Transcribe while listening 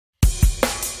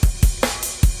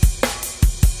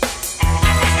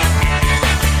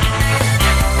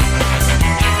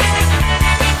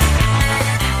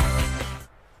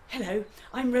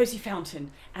Rosie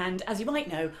Fountain, and as you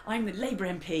might know, I'm the Labour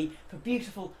MP for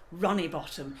beautiful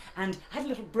Runybottom, and had a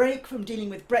little break from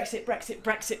dealing with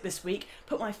Brexit this week,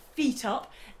 put my feet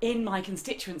up in my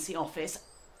constituency office,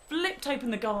 flipped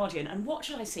open The Guardian, and what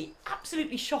should I see?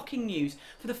 Absolutely shocking news.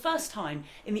 For the first time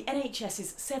in the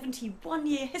NHS's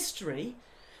 71-year history,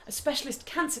 a specialist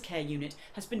cancer care unit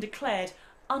has been declared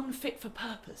unfit for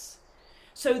purpose.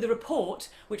 So the report,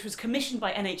 which was commissioned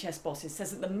by NHS bosses,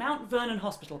 says that the Mount Vernon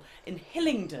Hospital in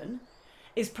Hillingdon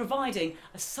is providing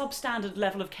a substandard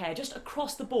level of care just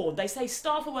across the board. They say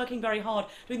staff are working very hard,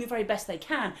 doing the very best they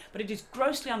can, but it is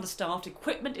grossly understaffed,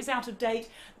 equipment is out of date,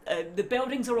 the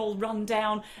buildings are all run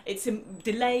down, it's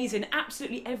delays in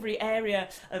absolutely every area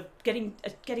of getting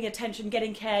attention,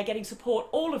 getting care, getting support,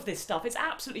 all of this stuff. It's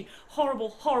absolutely horrible,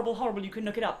 horrible, horrible. You can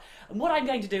look it up. And what I'm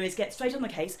going to do is get straight on the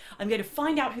case. I'm going to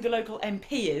find out who the local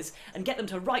MP is and get them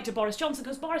to write to Boris Johnson,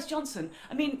 because Boris Johnson,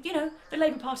 I mean, you know, the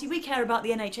Labour Party, we care about the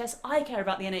NHS, I care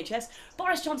about the NHS.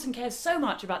 Boris Johnson cares so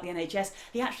much about the NHS,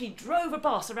 he actually drove a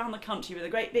bus around the country with a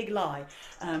great big lie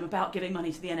about giving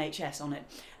money to the NHS on it.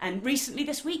 And recently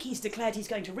this week he's declared he's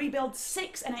going to rebuild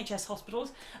 6 NHS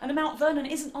hospitals, and Mount Vernon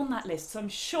isn't on that list, so I'm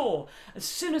sure as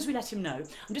soon as we let him know.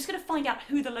 I'm just going to find out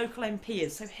who the local MP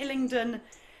is. So Hillingdon,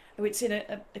 oh, it's in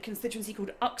a constituency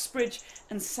called Uxbridge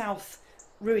and South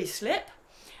Ruislip,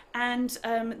 and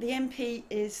the MP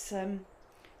is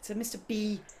it's a Mr.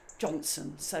 B.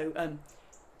 Johnson. So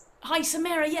hi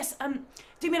Samira, yes,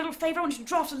 do me a little favour, I want you to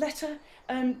draft a letter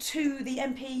to the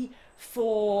MP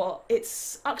for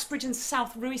it's Uxbridge and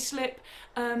South Ruislip,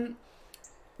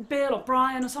 Bill or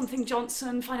Brian or something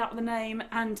Johnson, find out the name,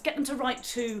 and get them to write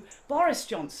to Boris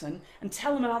Johnson and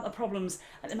tell them about the problems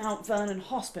at the Mount Vernon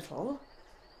Hospital.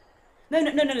 No,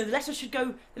 the letter should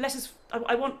go, the letters,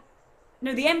 I want,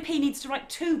 no, the MP needs to write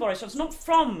to Boris Johnson, not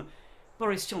from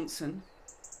Boris Johnson.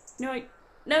 No,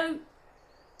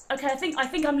 okay, I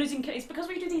think I'm losing, it's because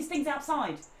we do these things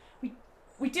outside.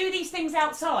 We do these things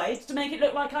outside to make it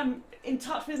look like I'm in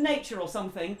touch with nature or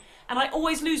something, and I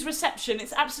always lose reception.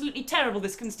 It's absolutely terrible,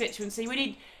 this constituency. We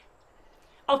need...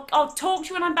 I'll talk to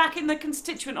you when I'm back in the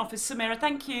constituent office, Samira,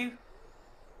 thank you.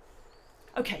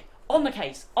 Okay, on the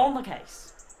case.